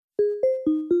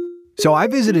So I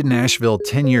visited Nashville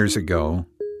 10 years ago,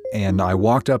 and I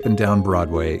walked up and down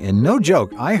Broadway, and no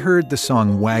joke, I heard the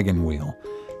song Wagon Wheel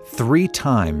 3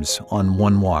 times on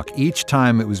one walk. Each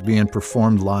time it was being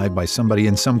performed live by somebody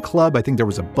in some club. I think there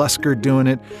was a busker doing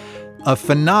it. A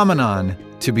phenomenon,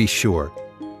 to be sure.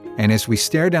 And as we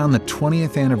stare down the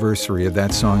 20th anniversary of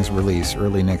that song's release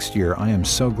early next year, I am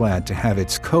so glad to have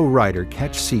its co-writer,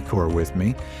 Ketch Secor, with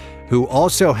me, who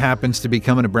also happens to be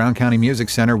coming to Brown County Music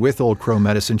Center with Old Crow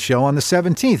Medicine Show on the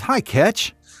 17th. Hi,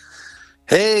 Ketch.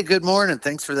 Hey, good morning.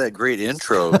 Thanks for that great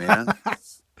intro, man.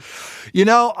 You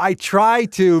know, I try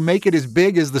to make it as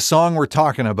big as the song we're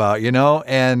talking about,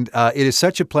 and it is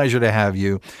such a pleasure to have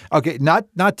you. Okay,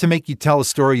 not to make you tell a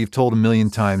story you've told a million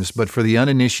times, but for the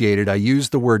uninitiated, I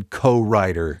use the word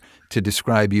co-writer to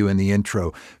describe you in the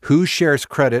intro. Who shares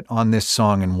credit on this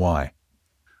song and why?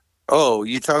 Oh,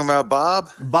 you talking about Bob?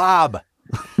 Bob.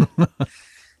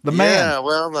 The man. Yeah,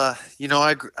 well,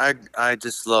 I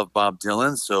just love Bob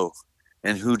Dylan, so,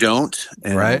 and who don't?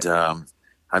 And right.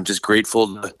 I'm just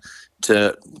grateful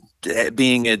to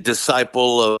being a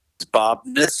disciple of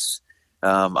Bobness.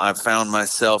 I found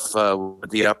myself with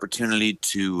the opportunity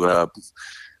to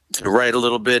write a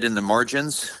little bit in the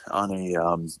margins on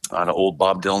an old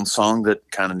Bob Dylan song that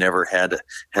kind of never had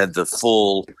the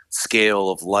full scale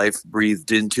of life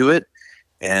breathed into it.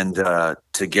 And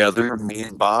together, me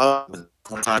and Bob,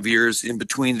 25 years in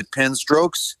between the pen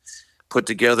strokes, put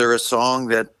together a song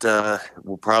that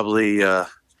will probably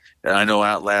I know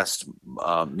outlast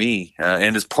me,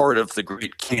 and is part of the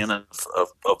great canon of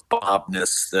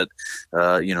Bobness that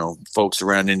folks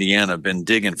around Indiana have been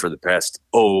digging for the past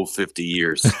 50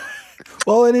 years.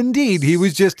 Well, and indeed, he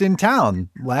was just in town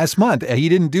last month. He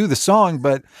didn't do the song,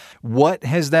 but what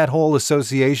has that whole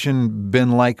association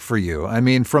been like for you? I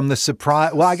mean, from the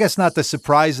surprise, well, I guess not the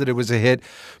surprise that it was a hit,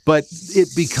 but it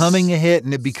becoming a hit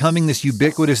and it becoming this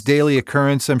ubiquitous daily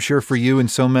occurrence, I'm sure for you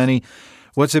and so many.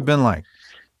 What's it been like?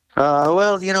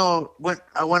 Well, when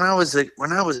I was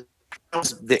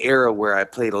the era where I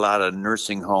played a lot of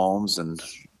nursing homes and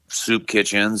soup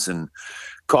kitchens and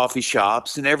coffee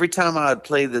shops, and every time I would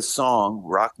play this song,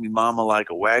 "Rock Me Mama Like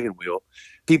a Wagon Wheel,"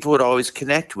 people would always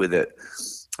connect with it.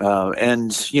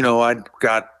 I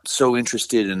got so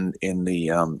interested in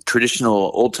the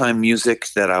traditional old time music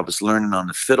that I was learning on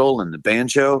the fiddle and the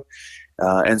banjo.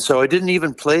 And so I didn't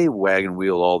even play wagon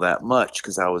wheel all that much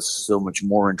because I was so much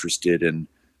more interested in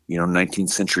 19th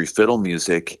century fiddle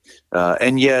music.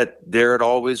 And yet there it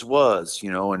always was,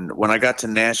 and when I got to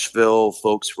Nashville,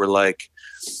 folks were like,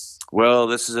 well,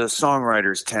 this is a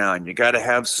songwriter's town. You got to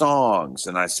have songs.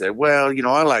 And I said, well,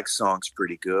 I like songs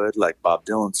pretty good, like Bob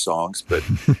Dylan songs. But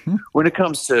when it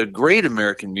comes to great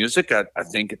American music, I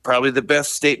think probably the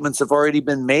best statements have already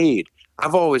been made.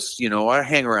 I've always, I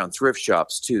hang around thrift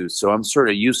shops too, so I'm sort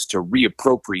of used to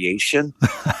reappropriation.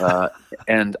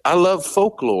 And I love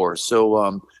folklore.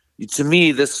 So to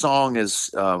me, this song is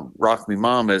 "Rock Me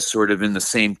Mama" is sort of in the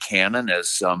same canon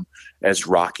as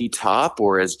Rocky Top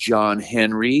or as John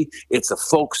Henry. It's a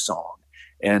folk song.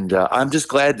 And I'm just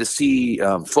glad to see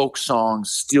folk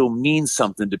songs still mean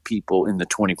something to people in the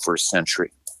 21st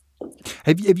century.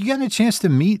 Have you gotten a chance to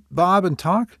meet Bob and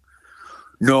talk?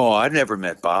 No, I've never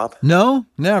met Bob. No,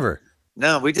 never.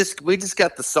 No, we just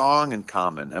got the song in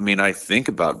common. I mean, I think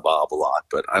about Bob a lot,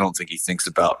 but I don't think he thinks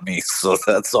about me, so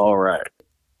that's all right.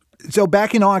 So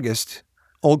back in August,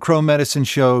 Old Crow Medicine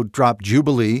Show dropped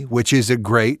Jubilee, which is a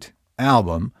great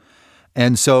album.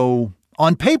 And so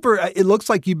on paper, it looks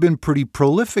like you've been pretty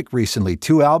prolific recently.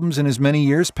 2 albums in as many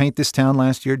years, Paint This Town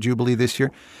last year, Jubilee this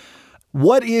year.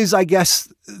 What is, I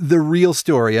guess, the real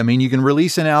story? I mean, you can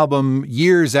release an album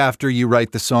years after you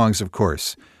write the songs, of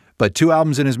course, but 2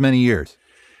 albums in as many years.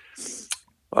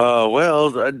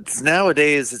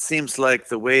 Nowadays it seems like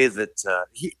the way that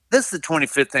this is the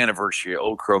 25th anniversary of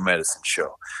Old Crow Medicine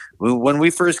Show. When we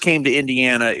first came to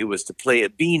Indiana, it was to play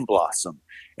at Bean Blossom,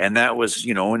 and that was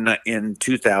in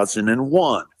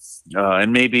 2001.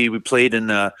 And maybe we played in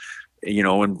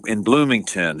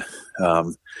Bloomington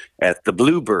at the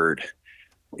Bluebird.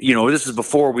 This is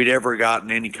before we'd ever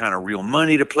gotten any kind of real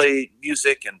money to play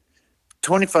music. And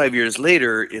 25 years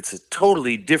later, it's a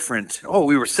totally different.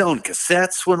 We were selling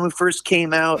cassettes when we first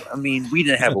came out. I mean, we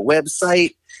didn't have a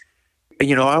website. I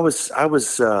did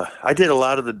a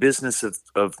lot of the business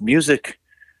of music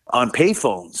on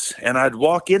payphones, and I'd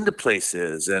walk into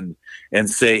places and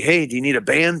say, "Hey, do you need a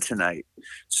band tonight?"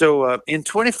 So in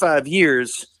 25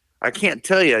 years, I can't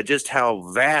tell you just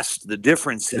how vast the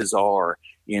differences are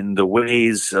in the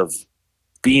ways of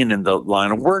being in the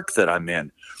line of work that I'm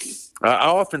in. I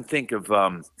often think of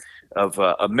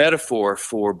a metaphor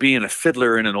for being a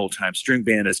fiddler in an old time string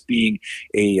band as being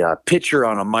a pitcher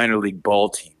on a minor league ball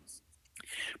team.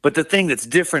 But the thing that's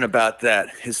different about that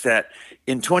is that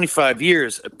in 25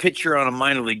 years, a pitcher on a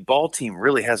minor league ball team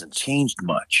really hasn't changed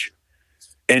much.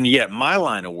 And yet my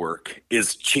line of work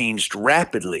is changed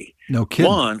rapidly. No kidding.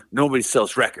 One, nobody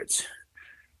sells records.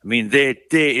 I mean, there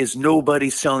is nobody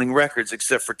selling records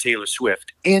except for Taylor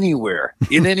Swift anywhere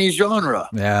in any genre.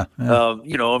 Yeah.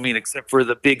 Except for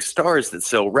the big stars that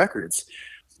sell records.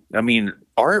 I mean,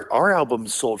 our album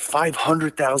sold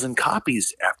 500,000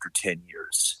 copies after 10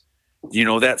 years.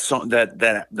 That song, that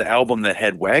the album that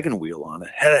had Wagon Wheel on it,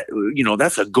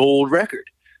 that's a gold record.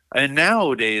 And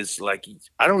nowadays, like,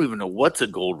 I don't even know what's a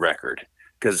gold record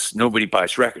because nobody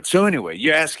buys records. So anyway,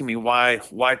 you're asking me why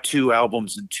 2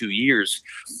 albums in 2 years?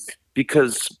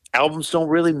 Because albums don't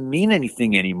really mean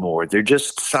anything anymore. They're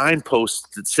just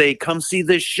signposts that say, come see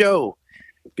this show.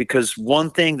 Because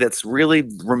one thing that's really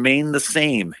remained the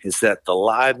same is that the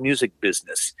live music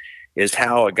business is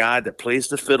how a guy that plays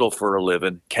the fiddle for a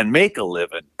living can make a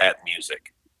living at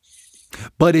music.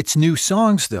 But it's new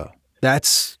songs, though.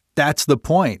 That's the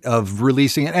point of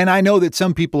releasing it. And I know that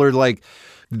some people are like,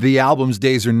 the album's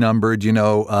days are numbered.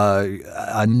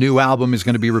 A new album is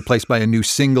going to be replaced by a new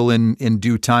single in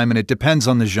due time, and it depends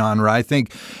on the genre. I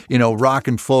think, rock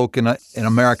and folk and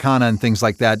Americana and things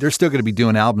like that, they're still going to be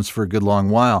doing albums for a good long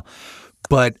while.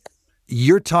 But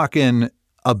you're talking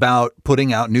about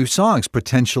putting out new songs,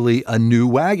 potentially a new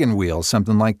Wagon Wheel,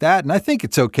 something like that. And I think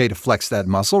it's okay to flex that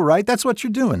muscle, right? That's what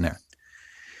you're doing there.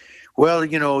 Well,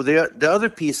 the other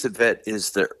piece of it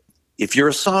is that if you're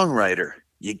a songwriter,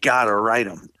 you got to write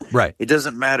them. Right. It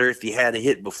doesn't matter if you had a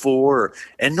hit before,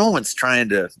 and no one's trying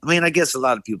to, I guess a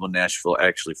lot of people in Nashville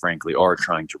actually, frankly, are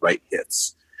trying to write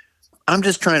hits. I'm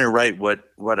just trying to write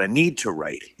what I need to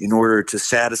write in order to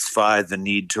satisfy the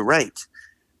need to write.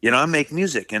 I make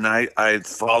music, and I'm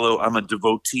a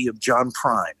devotee of John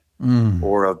Prine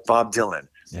or of Bob Dylan.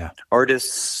 Yeah.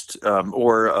 Artists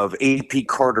or of A.P.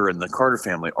 Carter and the Carter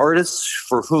family. Artists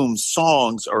for whom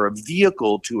songs are a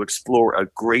vehicle to explore a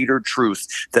greater truth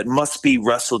that must be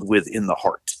wrestled with in the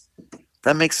heart.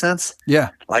 That makes sense? Yeah.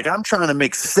 Like, I'm trying to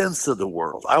make sense of the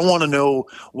world. I want to know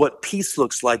what peace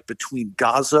looks like between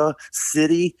Gaza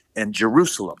City and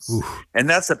Jerusalem. Oof. And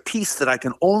that's a piece that I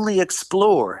can only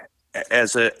explore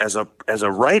as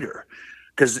a writer.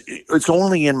 Because it's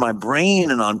only in my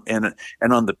brain and on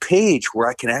the page where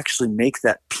I can actually make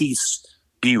that piece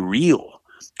be real.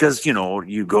 Because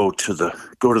you go to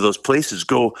those places,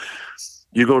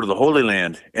 you go to the Holy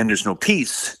Land, and there's no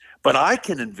peace. But I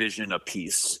can envision a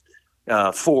peace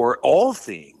for all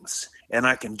things, and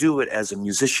I can do it as a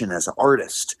musician, as an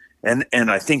artist. And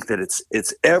I think that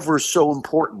it's ever so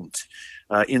important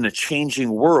in a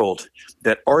changing world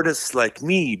that artists like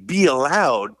me be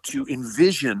allowed to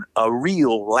envision a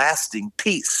real lasting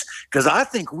peace, because I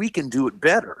think we can do it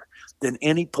better than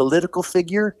any political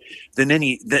figure, than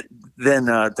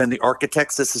the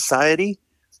architects of society.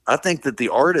 I think that the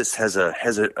artist has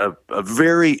a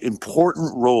very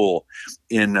important role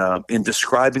in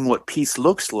describing what peace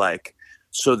looks like,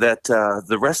 so that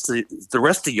the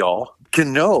rest of y'all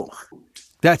can know.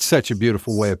 That's such a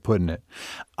beautiful way of putting it.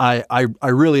 I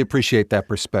really appreciate that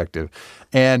perspective.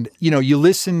 And, you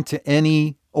listen to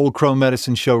any Old Crow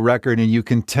Medicine Show record and you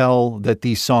can tell that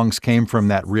these songs came from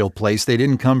that real place. They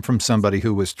didn't come from somebody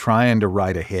who was trying to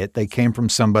write a hit. They came from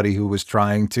somebody who was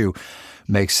trying to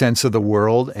make sense of the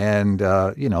world and,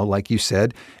 like you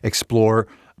said, explore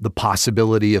the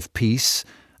possibility of peace.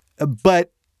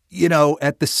 But,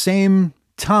 at the same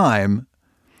time,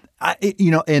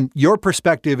 and your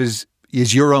perspective is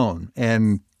your own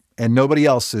and nobody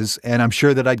else's. And I'm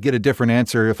sure that I'd get a different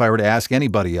answer if I were to ask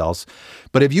anybody else.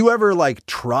 But have you ever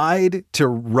tried to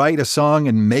write a song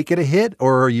and make it a hit,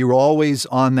 or are you always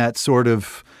on that sort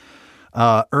of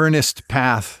earnest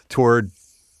path toward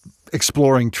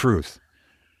exploring truth?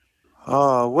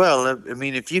 Oh, well,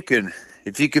 if you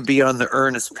could be on the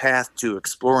earnest path to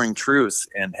exploring truth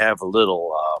and have a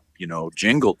little,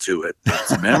 jingle to it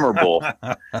that's memorable.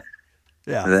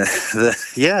 Yeah.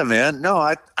 Yeah, man. No,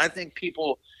 I think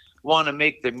people want to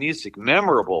make their music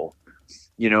memorable.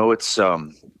 It's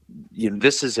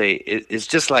it's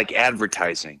just like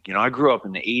advertising. I grew up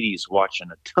in the 80s watching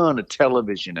a ton of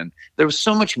television, and there was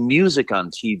so much music on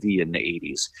TV in the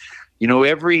 80s.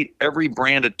 Every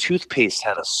brand of toothpaste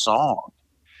had a song.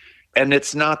 And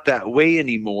it's not that way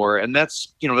anymore. And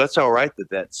that's all right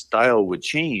that style would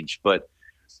change, but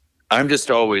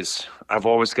I've always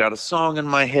got a song in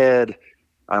my head.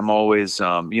 I'm always,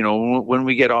 when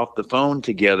we get off the phone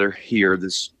together here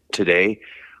today,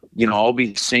 I'll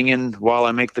be singing while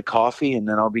I make the coffee, and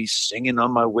then I'll be singing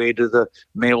on my way to the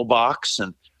mailbox.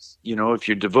 And, if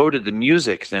you're devoted to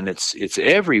music, then it's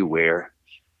everywhere.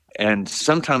 And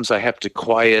sometimes I have to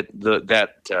quiet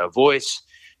that voice,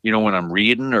 when I'm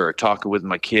reading or talking with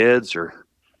my kids, or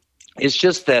it's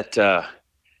just that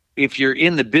if you're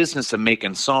in the business of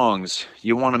making songs,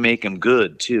 you want to make them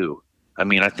good too. I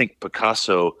mean, I think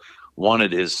Picasso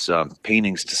wanted his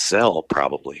paintings to sell,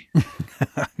 probably.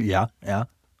 Yeah.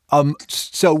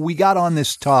 So we got on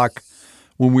this talk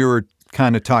when we were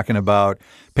kind of talking about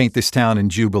Paint This Town and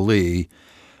Jubilee.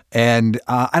 And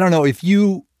I don't know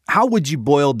how would you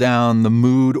boil down the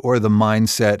mood or the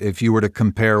mindset if you were to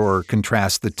compare or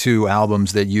contrast the two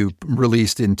albums that you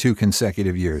released in 2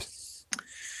 consecutive years?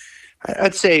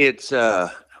 I'd say it's there's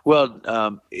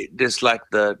like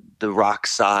the rock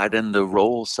side and the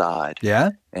roll side. Yeah.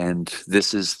 And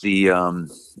this is the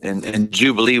and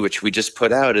Jubilee, which we just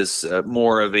put out, is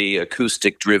more of a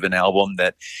acoustic driven album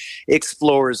that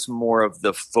explores more of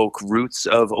the folk roots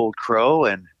of Old Crow,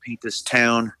 and Paint This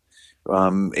Town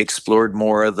explored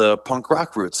more of the punk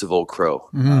rock roots of Old Crow.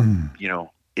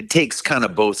 It takes kind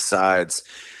of both sides.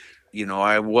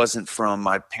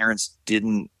 My parents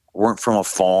weren't from a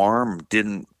farm.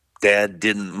 Dad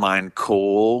didn't mine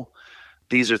coal.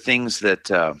 These are things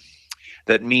that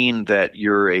mean that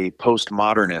you're a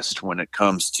postmodernist when it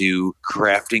comes to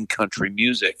crafting country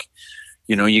music.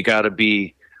 You got to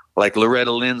be like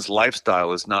Loretta Lynn's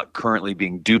lifestyle is not currently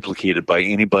being duplicated by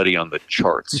anybody on the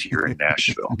charts here in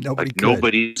Nashville.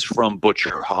 Nobody's from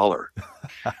Butcher Holler.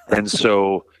 And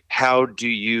so how do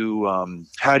you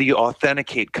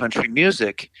authenticate country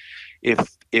music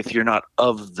if you're not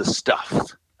of the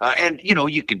stuff? And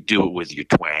you can do it with your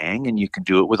twang, and you can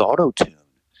do it with auto-tune.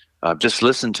 Just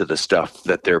listen to the stuff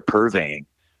that they're purveying.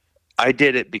 I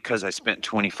did it because I spent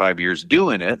 25 years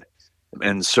doing it.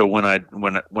 And so when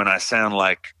I sound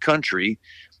like country,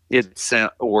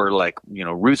 or like,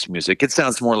 roots music, it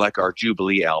sounds more like our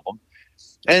Jubilee album.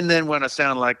 And then when I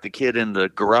sound like the kid in the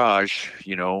garage,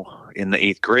 in the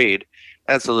 8th grade,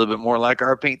 that's a little bit more like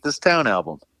our Paint This Town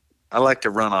album. I like to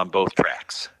run on both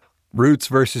tracks. Roots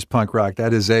versus punk rock.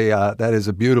 That is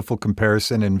a beautiful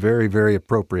comparison, and very, very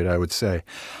appropriate, I would say.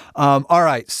 All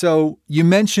right. So you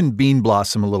mentioned Bean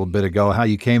Blossom a little bit ago, how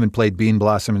you came and played Bean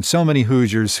Blossom, and so many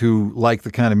Hoosiers who like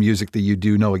the kind of music that you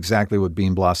do know exactly what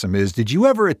Bean Blossom is. Did you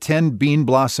ever attend Bean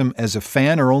Blossom as a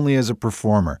fan or only as a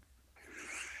performer?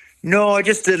 No, I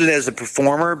just did it as a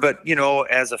performer, but,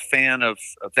 as a fan of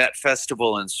that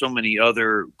festival and so many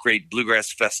other great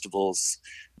bluegrass festivals,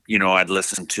 I'd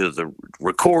listen to the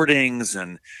recordings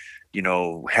and,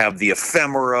 have the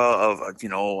ephemera of,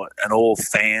 an old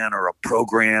fan or a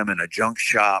program in a junk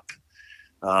shop.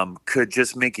 Could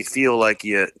just make you feel like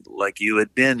you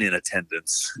had been in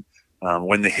attendance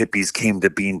when the hippies came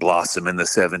to Bean Blossom in the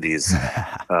 70s.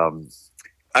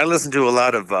 I listened to a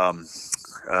lot of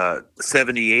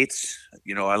 78s.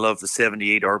 I love the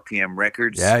 78 RPM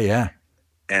records. Yeah.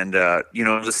 And,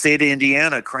 the state of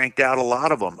Indiana cranked out a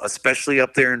lot of them, especially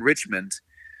up there in Richmond.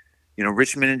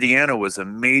 Richmond, Indiana was a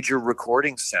major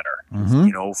recording center.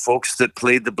 Mm-hmm. Folks that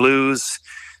played the blues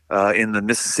in the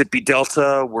Mississippi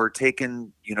Delta were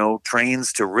taking,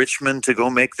 trains to Richmond to go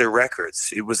make their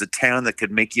records. It was a town that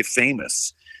could make you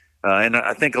famous. And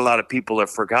I think a lot of people have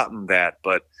forgotten that.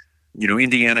 But,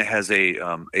 Indiana has a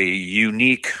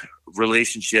unique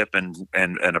relationship and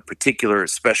a particular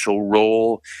special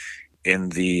role in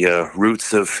the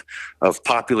roots of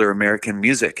popular American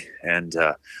music. And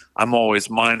I'm always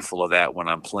mindful of that when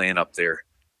I'm playing up there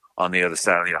on the other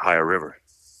side of the Ohio River.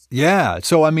 Yeah.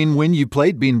 So, when you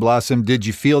played Bean Blossom, did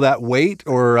you feel that weight?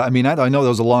 Or, I know that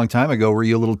was a long time ago. Were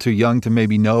you a little too young to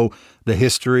maybe know the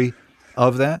history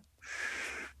of that?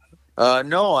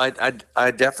 No,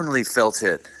 I definitely felt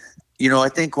it. I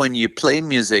think when you play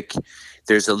music,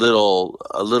 there's a little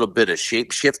bit of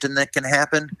shape shifting that can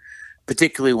happen,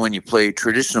 particularly when you play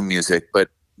traditional music. But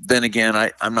then again,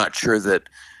 I'm not sure that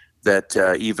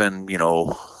even,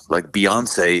 like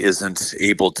Beyonce isn't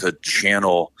able to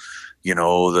channel,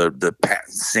 the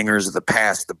singers of the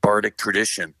past, the bardic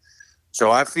tradition. So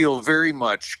I feel very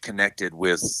much connected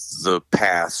with the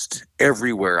past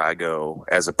everywhere I go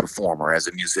as a performer, as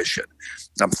a musician.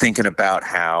 I'm thinking about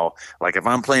how, like, if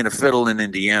I'm playing a fiddle in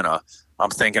Indiana, I'm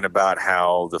thinking about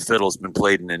how the fiddle's been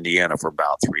played in Indiana for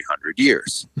about 300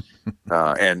 years.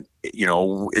 And,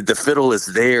 the fiddle is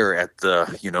there at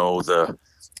the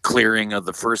clearing of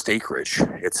the first acreage.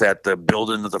 It's at the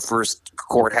building of the first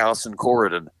courthouse in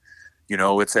Corridon.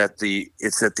 It's at the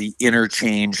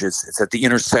interchange. It's at the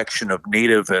intersection of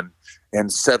native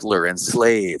and settler and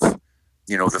slave.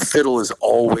 the fiddle is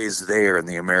always there in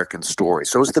the American story.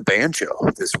 So is the banjo,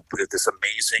 this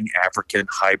amazing African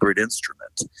hybrid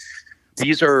instrument.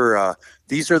 These are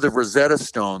the Rosetta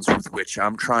Stones with which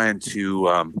I'm trying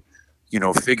to,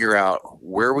 figure out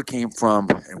where we came from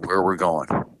and where we're going.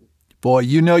 Boy,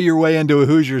 you know your way into a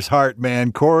Hoosier's heart,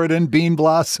 man. Corridon, Bean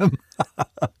Blossom.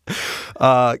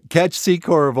 Ketch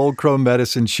Secor of Old Crow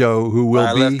Medicine Show, who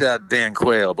will be... I left out Dan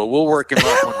Quayle, but we'll work him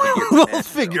up when we get to We'll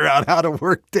figure out how to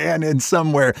work Dan in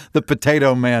somewhere, the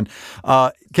Potato Man.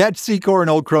 Ketch Secor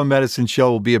and Old Crow Medicine Show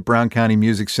will be at Brown County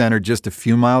Music Center just a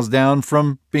few miles down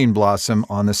from Bean Blossom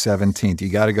on the 17th. You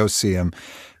got to go see him.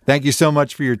 Thank you so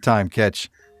much for your time, Ketch.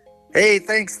 Hey,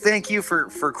 thanks. Thank you for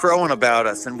crowing about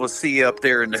us, and we'll see you up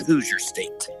there in the Hoosier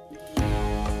State.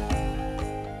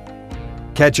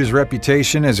 Ketch's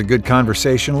reputation as a good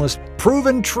conversationalist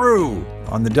proven true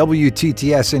on the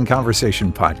WTTS In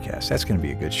Conversation podcast. That's going to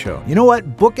be a good show. You know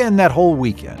what? Bookend that whole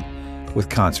weekend with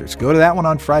concerts. Go to that one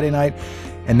on Friday night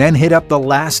and then hit up the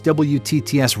last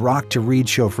WTTS Rock to Read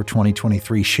show for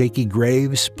 2023. Shaky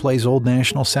Graves plays Old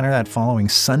National Center that following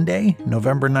Sunday,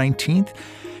 November 19th.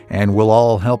 And we'll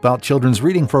all help out children's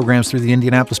reading programs through the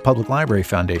Indianapolis Public Library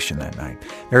Foundation that night.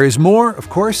 There is more, of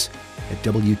course, at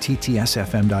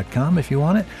WTTSFM.com if you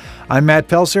want it. I'm Matt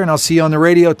Pelser, and I'll see you on the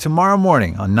radio tomorrow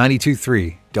morning on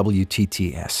 92.3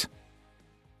 WTTS.